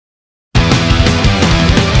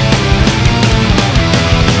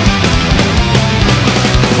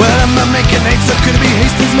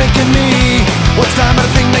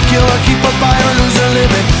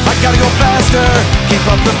faster, keep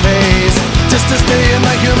up the pace, just to stay in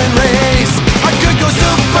the human race. I could go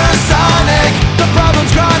supersonic, the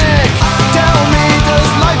problem's chronic. Tell me,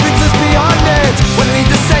 does life exist beyond it? When I need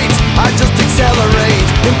to sate, I just accelerate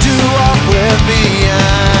into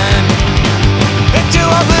oblivion. Into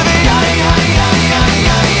oblivion.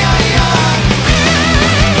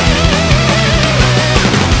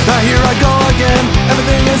 Now here I go again,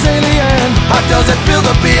 everything is alien. How does it feel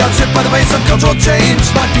to be outstripped by the pace of cultural change?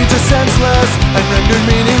 My future senseless and rendered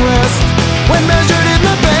meaningless when measured in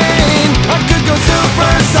the pain. I could go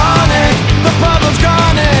supersonic, the problem's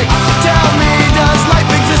chronic. Tell me, does life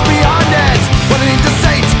exist beyond it? When I need to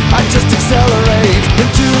sate, I just accelerate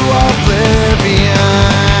into oblivion.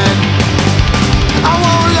 I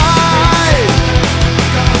won't lie,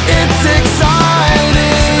 it's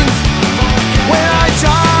exciting when I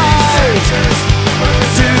try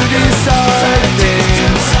to decide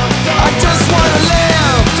things. I just wanna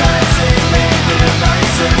live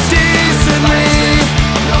decently,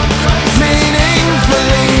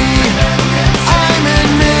 meaningfully. I'm in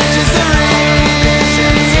misery.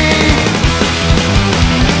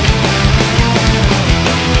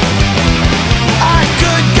 I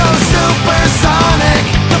could go supersonic,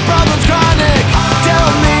 the problem's chronic. Tell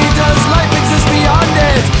me, does life exist beyond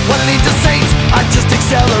it? When I need to sate, I just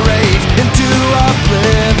accelerate into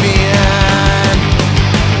oblivion.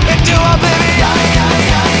 Into oblivion.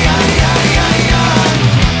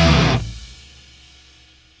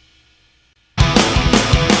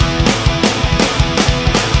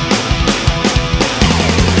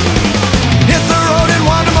 Hit the road and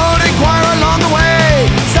wander mode, inquire along the way.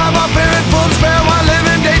 Stop off here in full despair while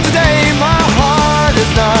living day to day. My heart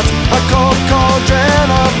is not a cold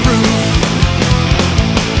cauldron of proof.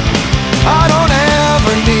 I don't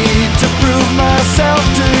ever need to prove myself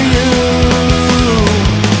to you.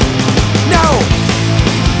 No.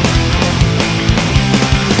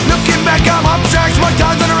 Looking back, I'm abstract, smart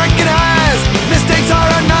times unrecognized. Mistakes are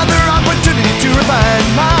another opportunity to refine.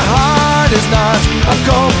 My heart is not a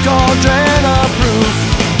cold cauldron of proof.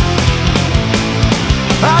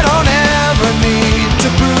 I don't ever need to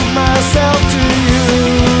prove myself to you.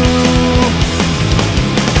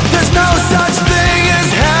 There's no such thing as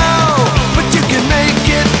hell, but you can make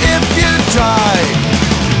it if you try.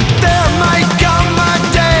 There might come a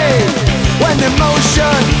day when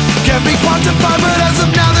emotion can be quantified, but as of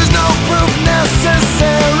now there's no proof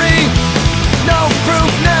necessary. No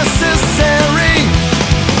proof necessary.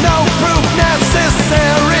 No proof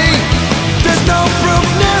necessary. There's no proof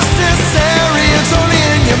necessary. It's only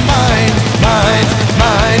in your mind, mind,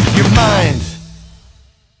 mind, your mind.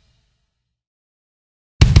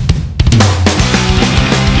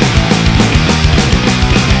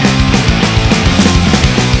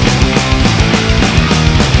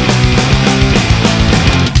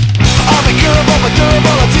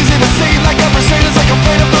 It's easy to see, like every state is like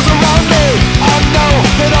afraid of those around me. I know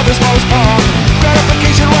that others postpone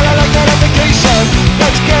gratification when I like gratification.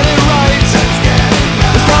 Let's get it right.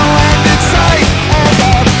 There's no end in sight, and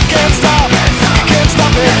I can't stop. Can't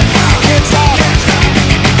stop it. Can't stop.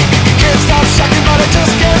 Can't stop shocking, but I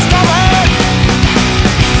just can't stop it.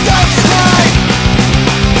 That's right.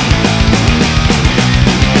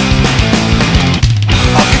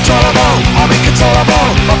 Uncontrollable, I'm inconsolable.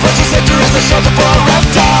 My precious nature is a shelter for a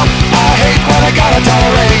reptile. I hate what I gotta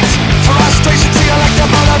tolerate. Frustration, see I like the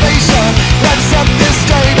motivation. Let's set this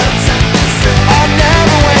straight. I'll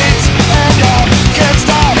never wait. And I can't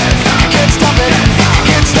stop. Can't stop it.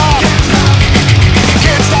 Can't stop.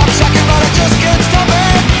 Can't stop shocking, but I just can't stop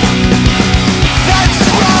it. That's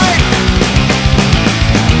right.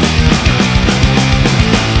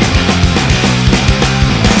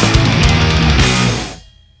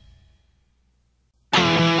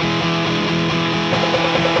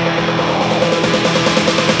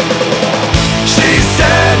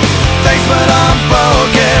 Thanks, but I'm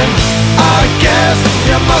broken. I guess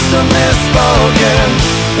you must have misspoken.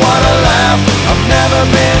 What a laugh, I've never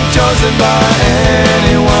been chosen by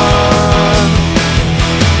anyone.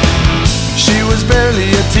 She was barely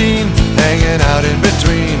a teen, hanging out in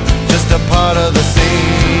between, just a part of the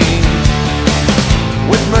scene.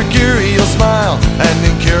 With mercurial smile and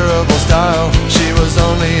incurable style, she was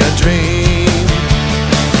only a dream.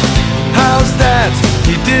 How's that?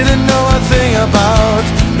 He didn't know a thing about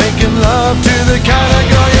making love to the kind of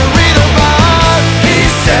girl you read about. He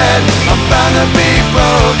said, I'm bound to be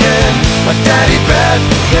broken. My daddy bet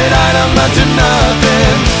that I'd amount to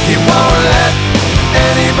nothing. He won't let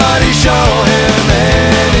anybody show him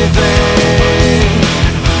anything.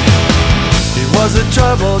 He was a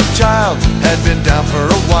troubled child, had been down for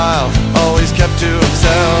a while, always kept to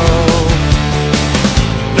himself.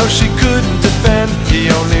 No, she couldn't defend. He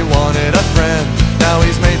only wanted a friend. Now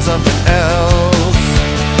he's made something else.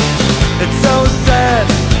 It's so sad,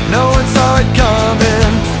 no one saw it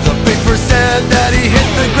coming. The paper said that he hit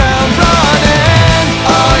the ground running.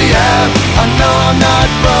 Oh yeah, I know I'm not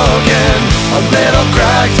broken, a little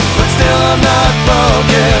cracked, but still I'm not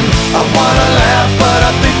broken. I wanna laugh, but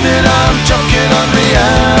I think that I'm choking on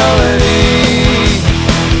reality.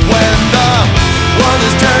 When the world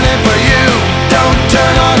is turning for you, don't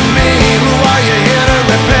turn on me. Who are you here to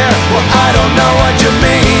repair? Well, I don't know what you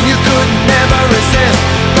mean. You could never resist,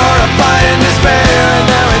 horrified in despair, and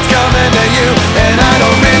now it's coming to you, and I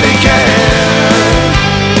don't really care.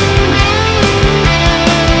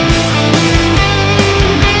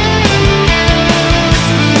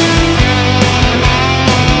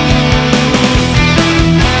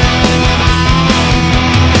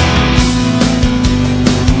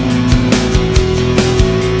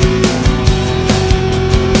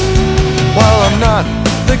 Not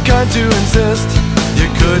the kind to insist. You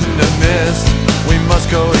couldn't have missed. We must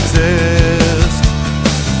coexist.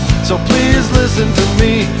 So please listen to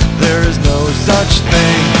me. There is no such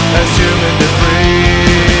thing as human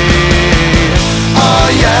debris. Oh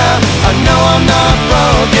yeah, I know I'm not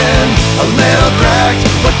broken, a little cracked,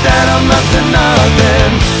 but that amounts to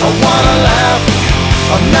nothing. I wanna laugh,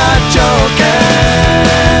 I'm not joking.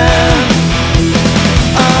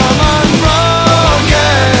 I'm unbroken.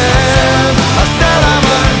 I said I'm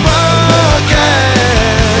unbroken.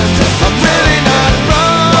 I'm really not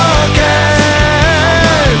broken.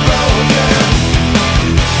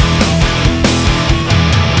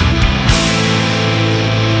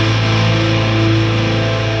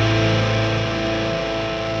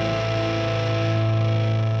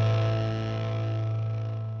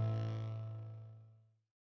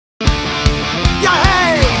 Yeah,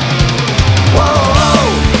 hey! Whoa, whoa,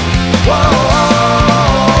 whoa, whoa,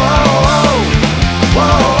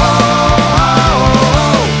 whoa,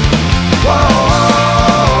 whoa,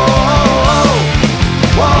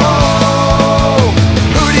 whoa.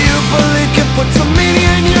 Who do you believe can put some meaning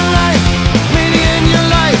in your life? Meaning in your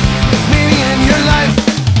life, meaning in your life.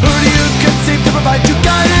 Who do you conceive to provide you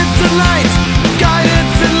guidance and light?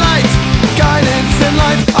 Guidance and light, guidance and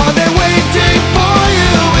light. Are they waiting for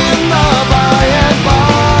you in the by and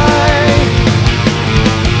by?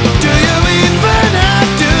 Do you even have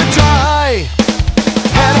to try?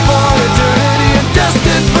 Headed for eternity and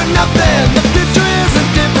destined for nothing. The future isn't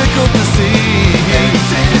difficult to see.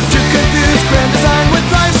 Too confused, grand design with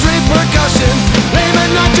life's repercussion. Lame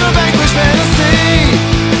and not your vanquished fantasy.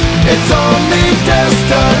 It's only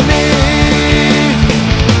destiny.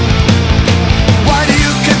 Why do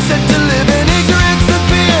you consent to live in ignorance and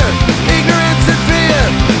fear? Ignorance and fear,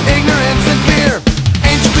 ignorance and fear.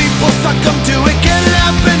 Ancient people succumb to it. Can it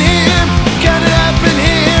happen here? Can it happen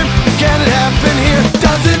here? Can it happen here?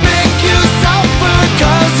 Does it make you suffer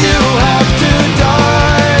cause you have to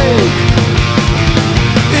die?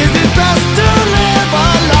 Is it best to live a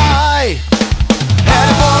lie?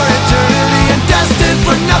 Headed for eternity and destined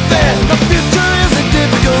for nothing. The future isn't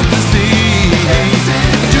difficult to see.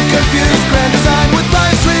 Too confused, grand design with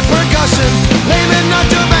life's repercussion. Lame and not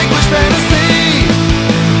your vanquished fantasy.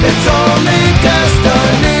 It's only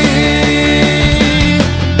destiny.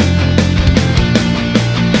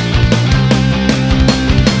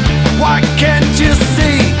 Why can't you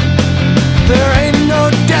see? There ain't no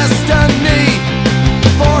destiny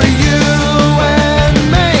for you and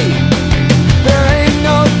me. There ain't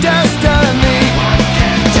no destiny.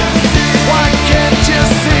 Why can't you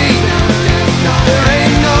see? There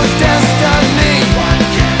ain't no destiny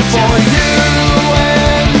for you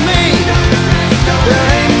and me. There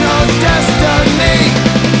ain't no destiny.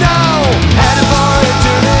 No. Headed for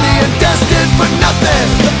eternity and destined for nothing.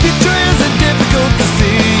 The future isn't difficult to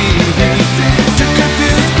see. Too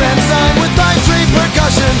confused, grand design with life's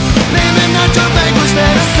repercussion. Name it not your vanquished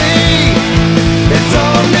fantasy. It's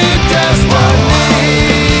only destiny.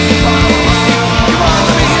 Come on,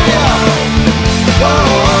 let me hear ya. Whoa,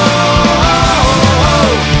 whoa,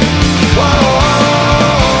 whoa,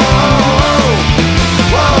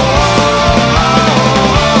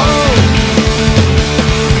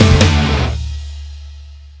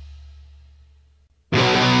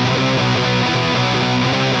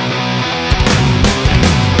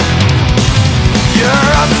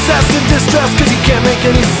 You're obsessed and distressed cause you can't make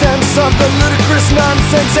any sense of the ludicrous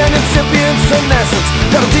nonsense and incipient senescence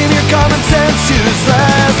that'll deem your common sense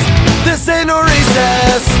useless. This ain't no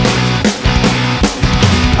recess.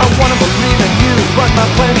 I wanna believe in you, but my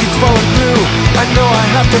plan keeps falling through. I know I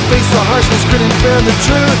have to face the harshness, grit and bear the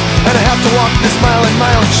truth, and I have to walk this mile in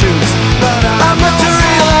my own shoes. But I'm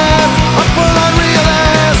materialist, I'm full on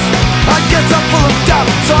realist. full of doubt,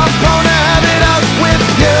 so I'm gonna have it out with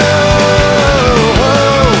you.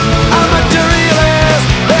 I'm a materialist,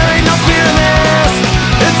 there ain't no fear in this,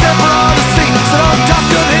 except for all the scenes that all talk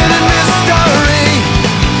of hidden mystery.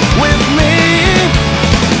 With me,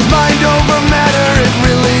 mind over matter, it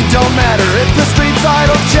really don't matter if the street's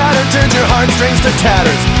idle chatter turns your heartstrings to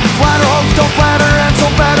tatters. Flatter hopes don't flatter, and so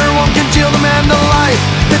batter won't congeal the man to life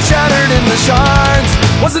that shattered in the shards.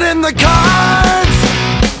 Was it in the cards?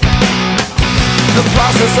 The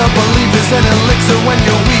process of belief is an elixir when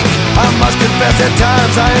you're weak. I must confess at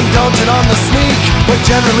times I indulge it on the sneak, but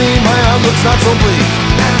generally my outlook's not so bleak.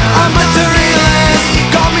 I'm a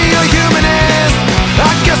materialist, call me a humanist.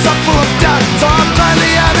 I guess I'm full of doubt, so I'll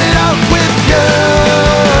finally have it out with you.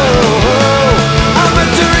 I'm a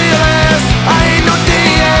materialist, I ain't no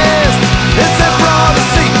deist, except for all the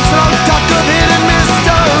secrets and all the talk of hidden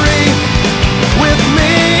mystery. With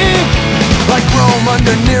me, like Rome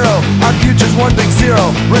under Nero, our future's one big zero,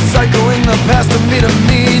 recycling the past to meet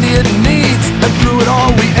immediate needs. And through it all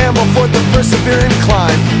we amble for the persevering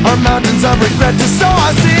climb, our mountains of regret to sow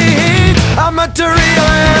our seeds. I'm a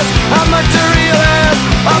materialist, I'm a materialist,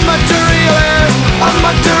 I'm a materialist, I'm a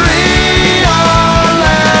materialist.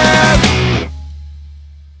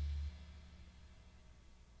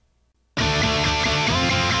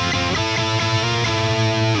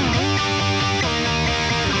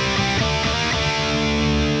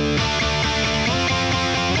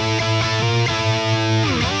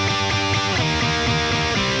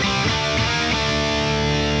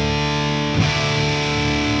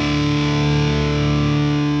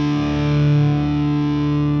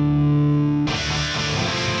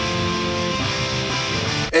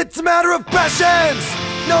 It's a matter of passions,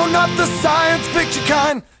 no, not the science fiction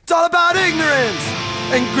kind. It's all about ignorance,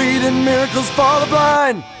 and greed and miracles for the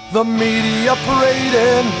blind. The media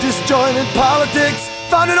parading disjointed politics,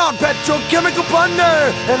 founded on petrochemical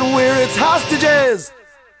plunder, and we're its hostages.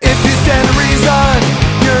 If you stand to reason,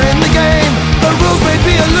 you're in the game. The rules may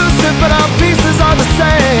be elusive, but our pieces are the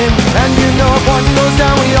same. And you know if one goes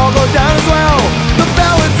down, we all go down as well. The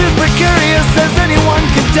balance is precarious, as anyone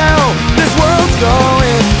can tell. This world's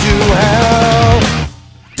going to hell.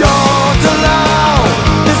 Don't allow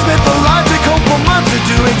this mythological monster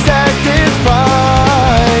to exact its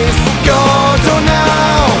price. Kyoto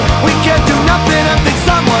now, we can't do nothing and think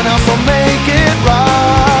someone else will make it right.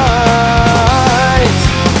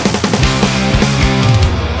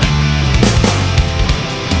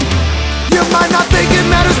 You might not think it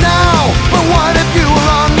matters now, but what if you were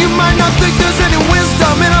wrong? You might not think there's any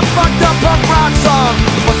wisdom in a fucked up punk rock song,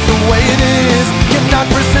 but the way it is cannot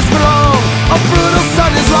persist for long. A brutal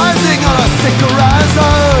sun is rising on a sick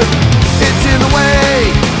horizon. It's in the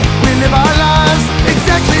way we live our lives,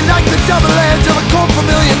 exactly like the double edge of a cold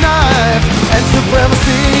familiar knife. And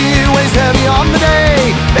supremacy weighs heavy on the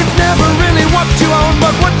day. It's never really what you own,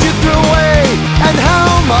 but what you threw away. And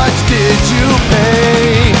how much did you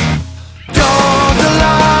pay? Don't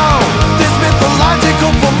allow this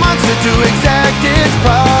mythological monster to exact its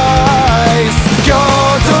price.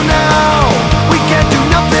 Kyoto now,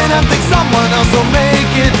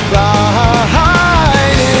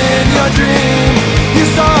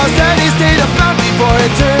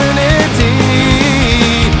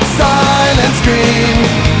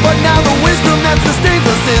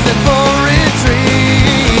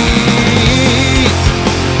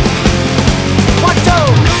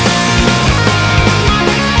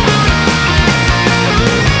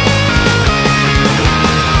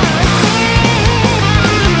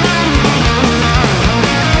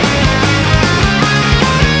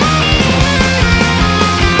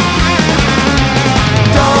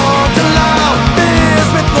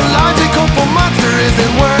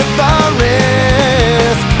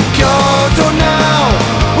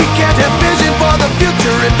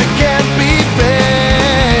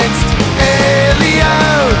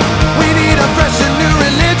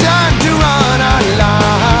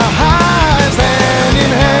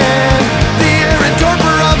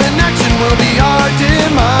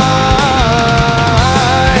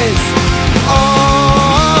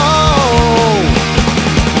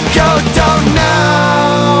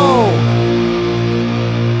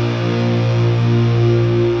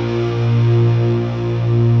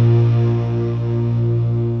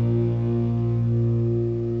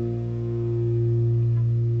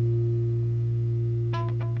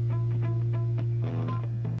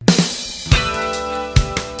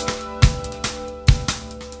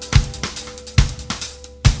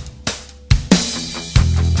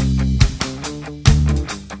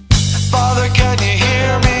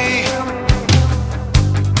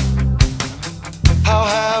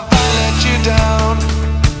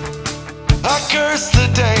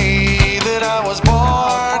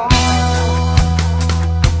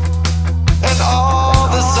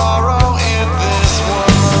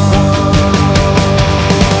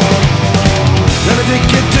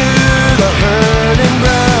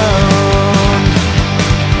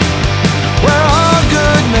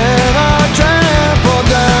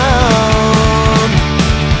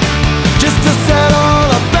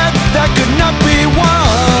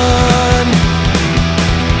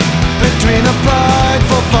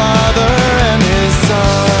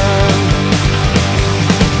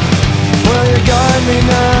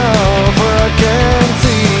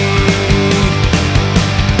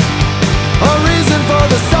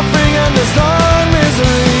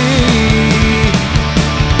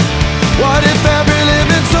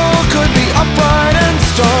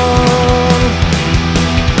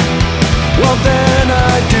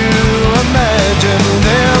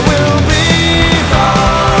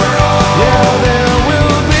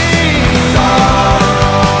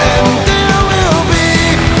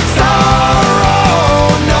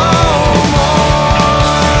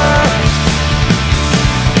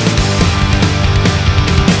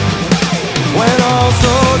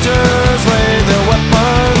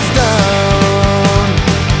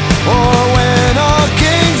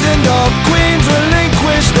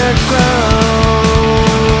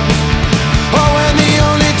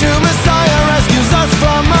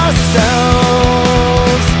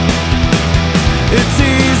 It's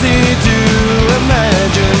easy to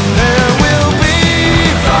imagine there will be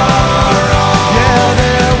sorrow. Yeah,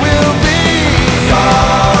 there will be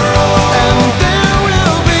sorrow. And there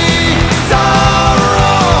will be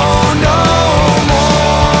sorrow no more.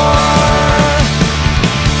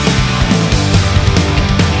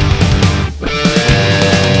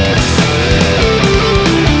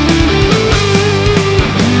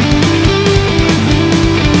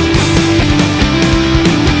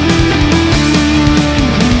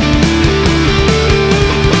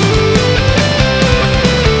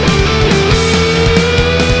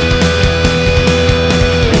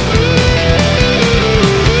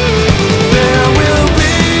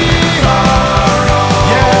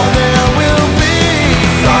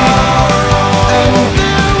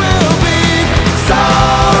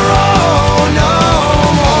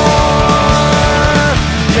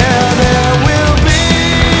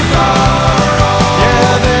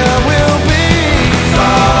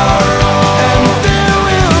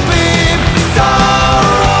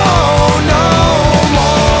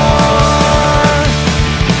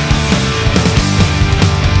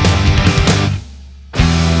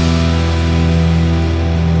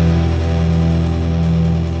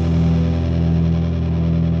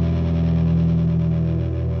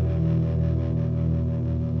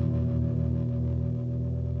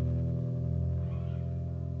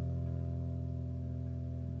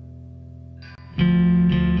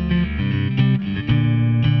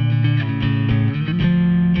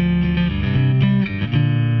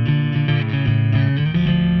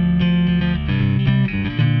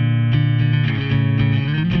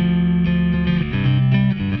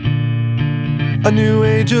 A new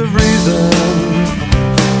age of reason,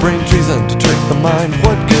 brain treason to trick the mind.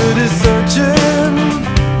 What good is searching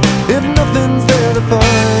if nothing's there to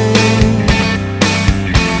find?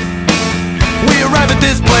 We arrive at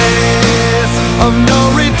this place of no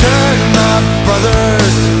return, my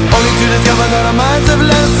brothers, only to discover that our minds have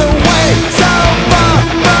led us away so far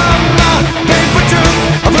from the paper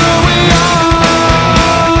truth of who we are.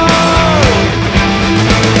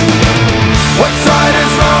 What's right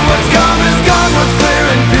is wrong, what's come is gone, what's clear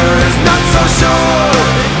and pure is not so sure.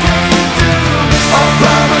 All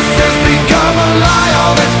promises become a lie,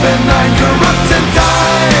 all that's benign corrupts and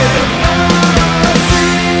died.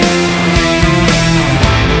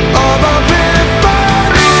 Of Epiphany.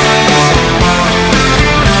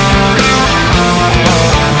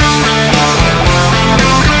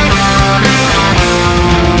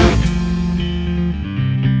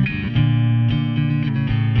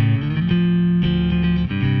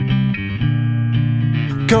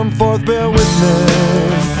 Come forth, bear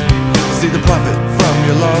witness. See the prophet from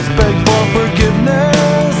your laws, beg for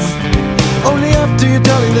forgiveness. Only after you're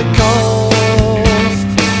telling the cost.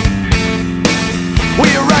 We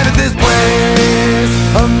arrive at this place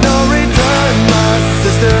of no return, my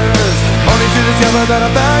sisters, only to discover that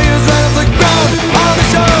our values ran us aground on the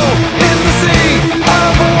show in the sea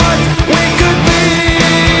of what we could be.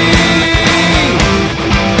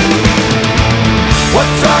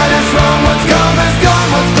 What's right is wrong, what's come is gone,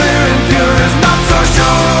 what's clear and pure is not so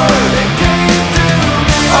sure.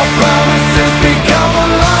 All promises become a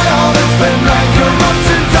lie, all that's been right corrupts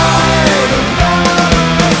and died.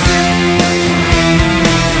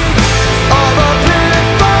 Of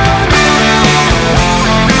Epiphany.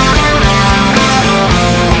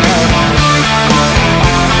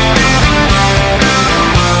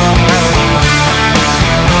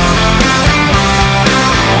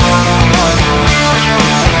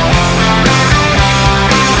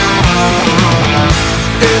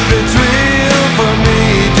 If it's real for me,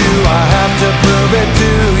 do I have to prove it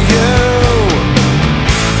to you?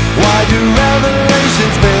 Why do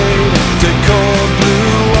revelations fade to cold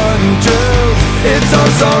blue untruths? It's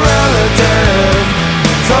all so relative,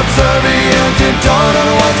 subservient and torn on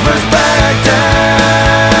one's perspective.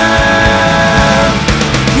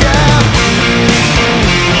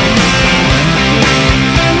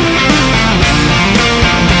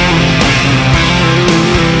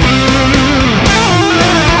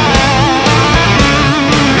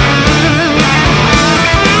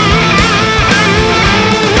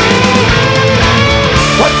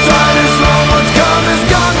 What's right is wrong, what's come is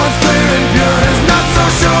gone, what's clear and pure is not so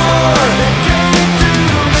sure.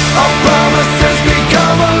 All promises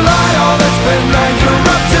become a lie, all that's been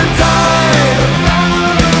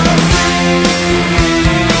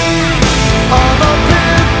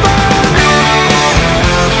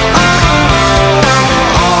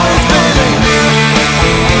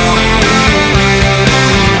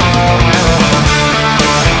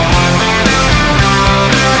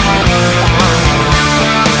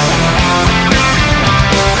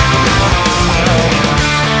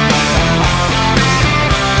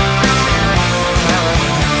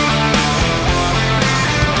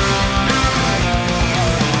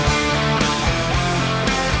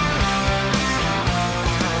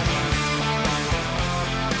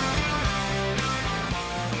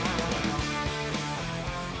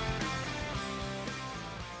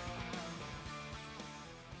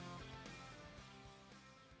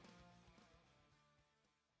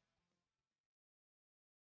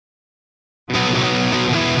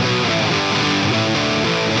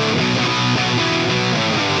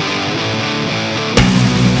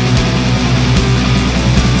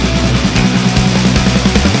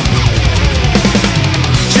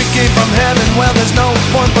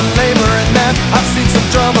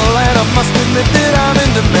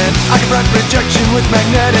got rejection with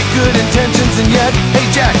magnetic good intentions, and yet, hey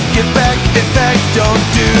Jack, get back, in fact, don't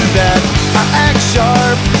do that. I act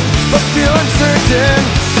sharp, but feel uncertain,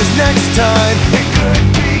 'cause next time it could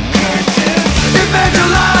be curtains.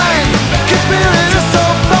 Evangeline, conspirator so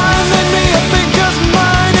fine, let me up because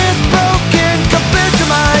mine is broken compared to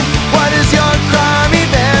mine. What is your crime,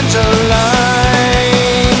 Evangeline?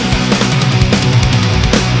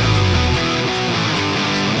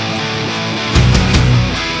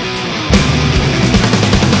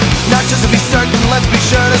 Not just to be certain, let's be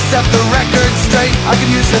sure to set the record straight. I could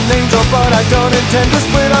use an angel, but I don't intend to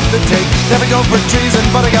split up the tape. Never go for treason,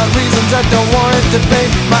 but I got reasons that don't warrant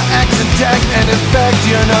debate. My act's intact, and in fact,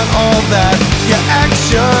 you're not all that. You act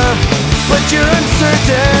sure, but you're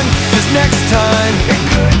uncertain, 'cause next time it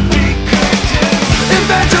could be curtains.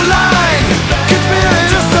 Evangeline,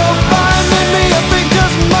 conspirator so fine, let me up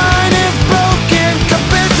because mine is broken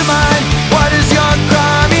compared to mine. What is your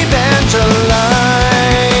crime, Evangeline?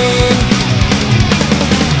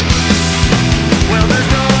 Well, there's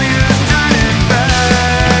no use turning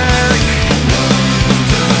back.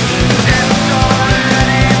 It's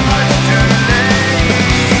already much too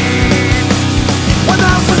late. When the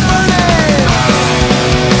house was burning,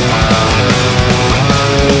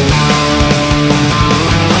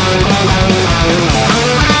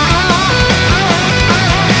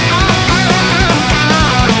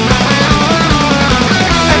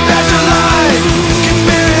 Evangeline,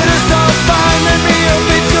 conspirator so fine, let me up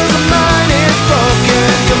because mine is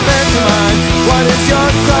broken compared to mine. What is your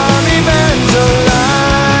crime, Evangeline?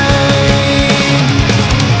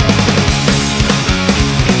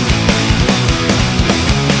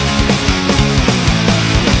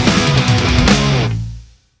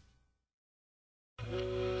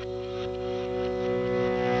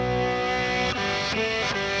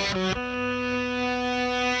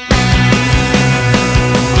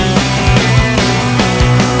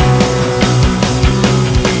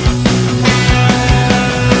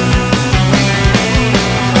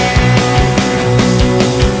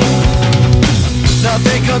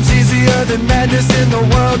 Nothing comes easier than madness in the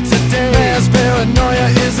world today. Mass paranoia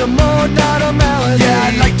is a mode, not a malady. Yeah,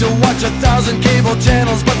 I'd like to watch 1,000 cable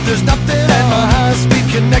channels, but there's nothing on. My high-speed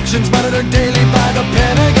connections monitored daily by the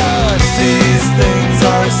Pentagon. These things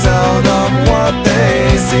are seldom what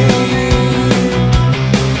they seem.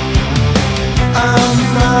 I'm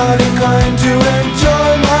not inclined to enjoy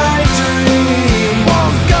my dream.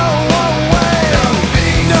 Won't go away.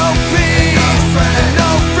 No peace, no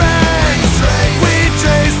friends. We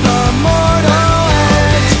trace the mortal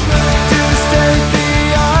edge to state the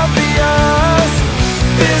obvious.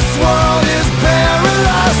 This world is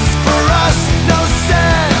perilous for us. No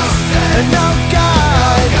sense and no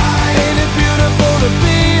guide. Ain't it beautiful to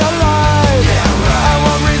be alive? I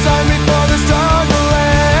won't resign before the struggle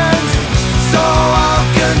ends, so I'll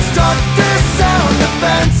construct this sound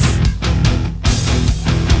defense.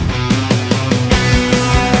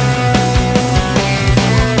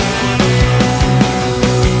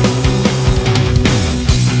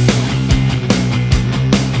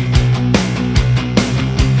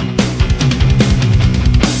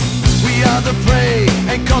 We are the prey,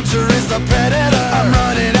 and culture is the predator. I'm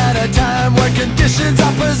running out of time where conditions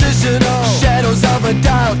are positional. Shadows of a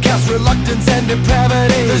doubt cast reluctance and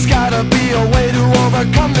depravity. There's gotta be a way to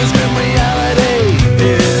overcome this grim reality.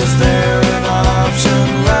 Is there an option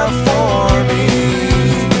left for me?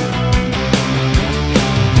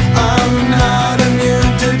 I'm not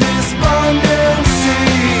immune to despondency.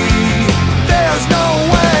 There's no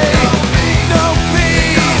way, no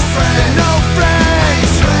peace, no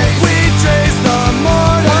friends. We trace the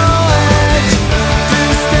mortal edge to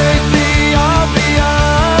state the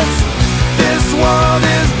obvious. This world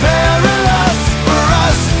is perilous for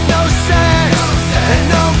us. No sex and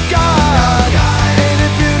no God. Ain't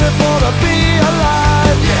it beautiful to be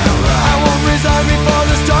alive? I won't resign before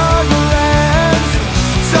the struggle ends,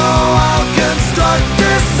 so I'll construct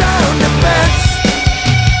this sound defense.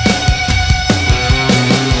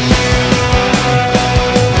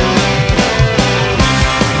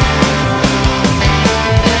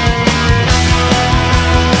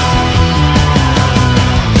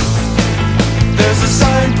 There's a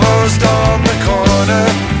signpost on the corner,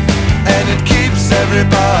 and it keeps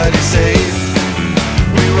everybody safe.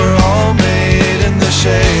 We were all made in the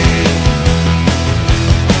shade,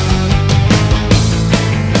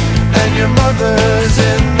 and your mother's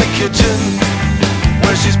in the kitchen,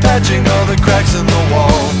 where she's patching all the cracks in the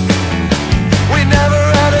wall. We never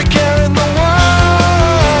had a care in the world.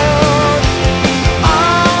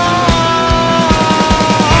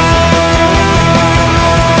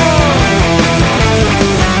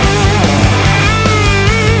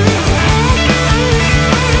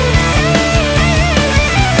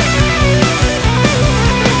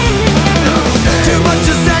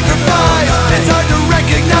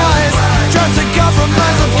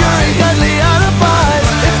 compromise of fury, deadly alibis.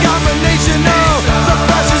 It's combination of the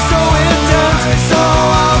pressure so intense. So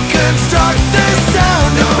I'll construct this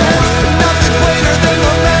sound defense. Nothing's greater than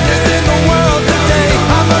the madness in the world today.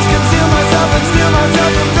 I must conceal myself and steal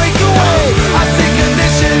myself and break away. I seek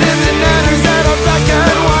initiative in matters that are black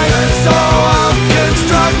and white. So I'll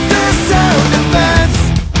construct this sound defense.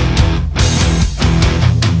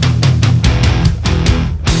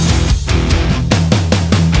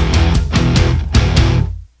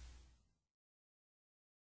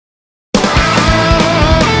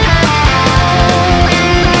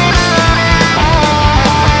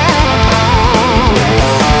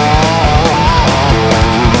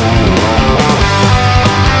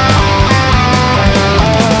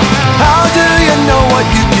 How do you know what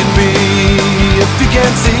you can be if you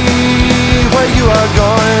can't see where you are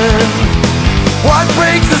going? What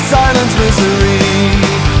breaks the silence misery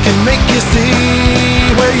can make you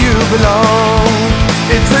see where you belong.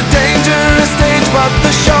 It's a dangerous stage, but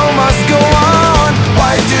the show must go on.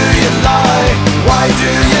 Why do you lie? Why do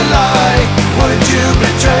you lie? Would you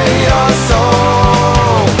betray your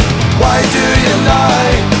soul? Why do you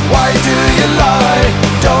lie? Why do you lie?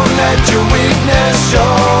 Don't let your weakness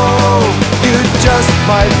show. You just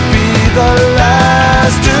might be the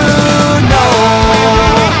last to know.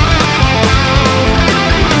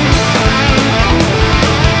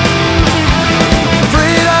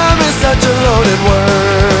 Freedom is such a loaded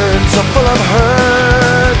word, so full of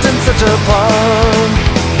hurt and such a plum.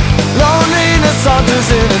 Loneliness saunters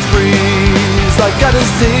in its breeze like a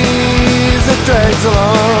disease that drags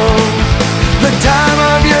along. The time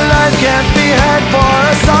of your life can't be had for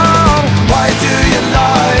a song. Why do you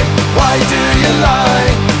lie? Why do you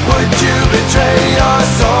lie? Would you betray your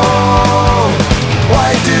soul?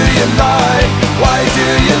 Why do you lie? Why do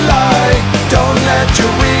you lie? Don't let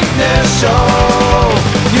your weakness show.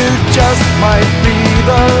 You just might be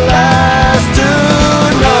the last to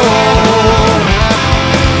know.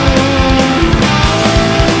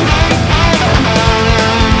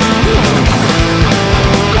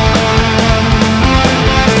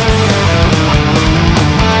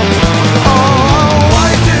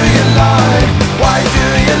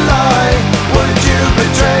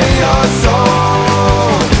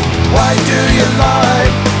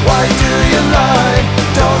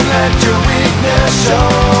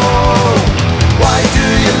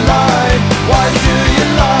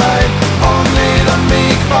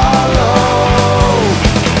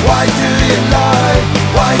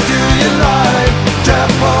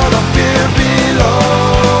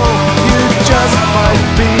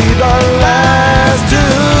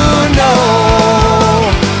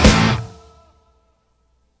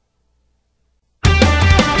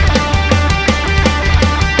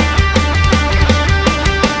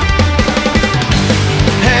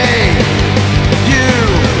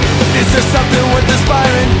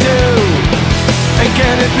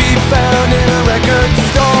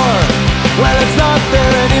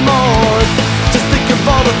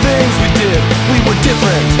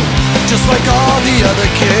 Just like all the other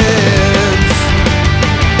kids.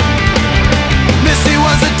 Missy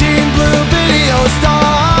was a teen blue video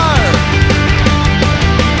star.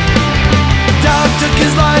 Dom took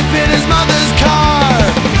his life in his mother's car.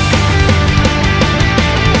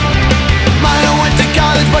 Maya went to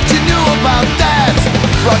college, but you knew about that.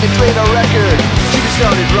 Rocket played a record, she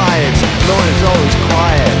started riots. Lauren is always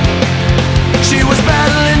quiet. She was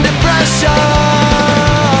battling depression.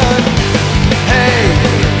 Hey,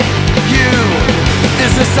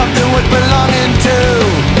 is there something worth belonging to?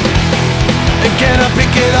 And can I pick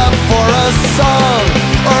it up for a song?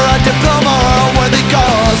 Or a diploma or a worthy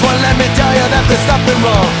cause? Well, let me tell you that there's nothing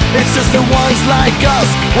wrong. It's just that ones like us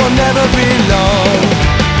will never belong.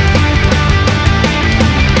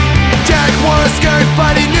 Jack wore a skirt,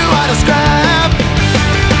 but he knew how to scrap.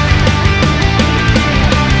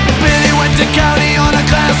 Billy went to county on a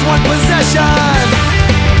class 1 possession.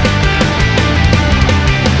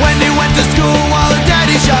 Wendy went to school while her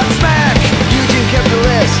daddy shot smack. Eugene kept the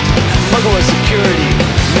list. Muggle was security.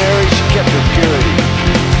 Mary, she kept her purity.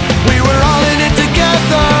 We were all in it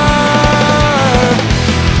together.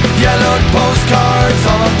 Yellowed postcards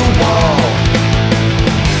on the wall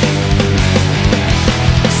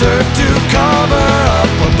served to cover up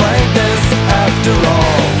a blankness after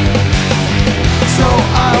all. So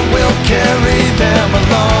I will carry them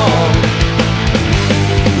along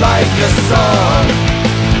like a song.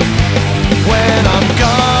 When I'm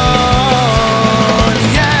gone,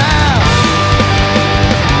 yeah.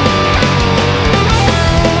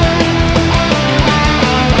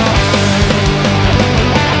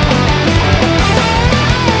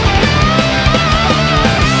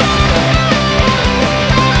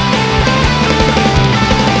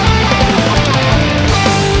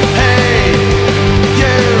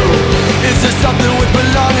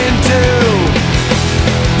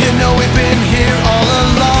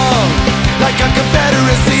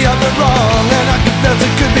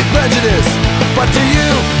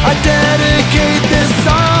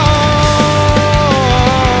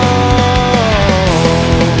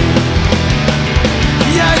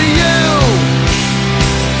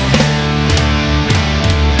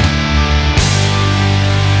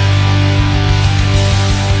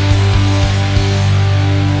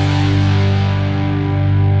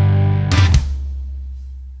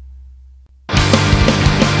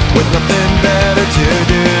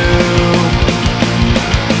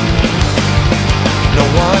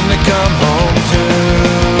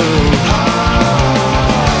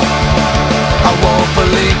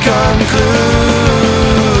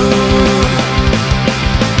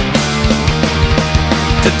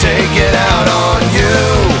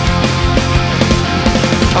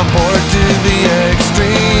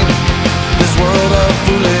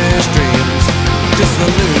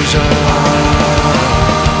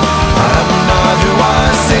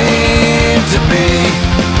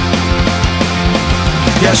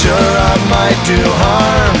 Yeah, sure, I might do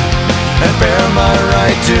harm and bear my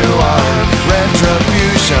right to armed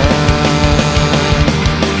retribution.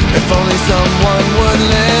 If only someone would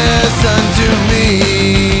listen to me.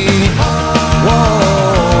 Whoa,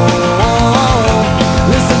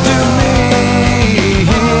 listen to me.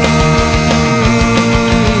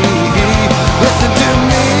 Listen to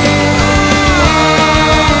me.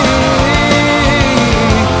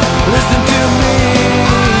 Listen to me.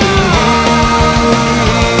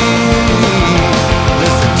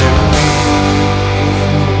 Listen to me.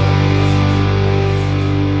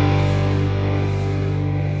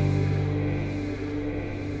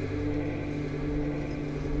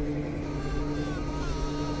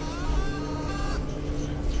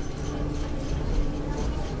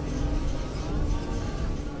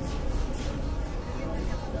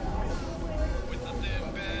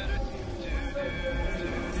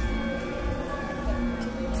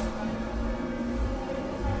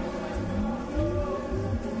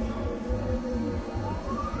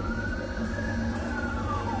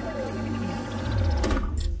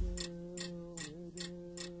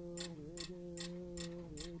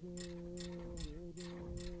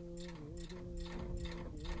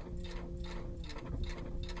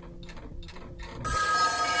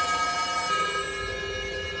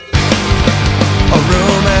 A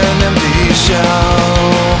room and empty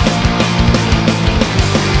shelf,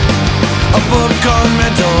 a book on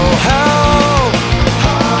mental health.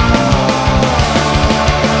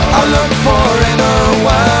 I look for inner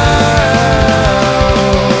wealth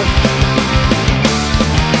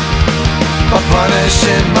by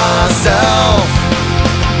punishing myself.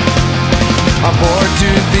 I'm bored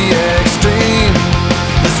to the extreme,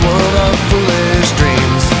 this world of foolish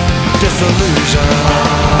dreams, disillusion.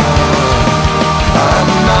 I'm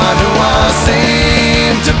not who I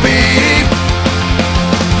seem to be.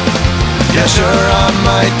 Yeah, sure, I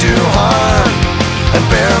might do harm and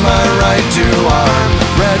bear my right to armed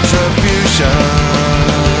retribution.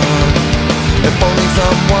 If only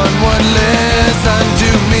someone would listen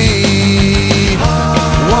to me.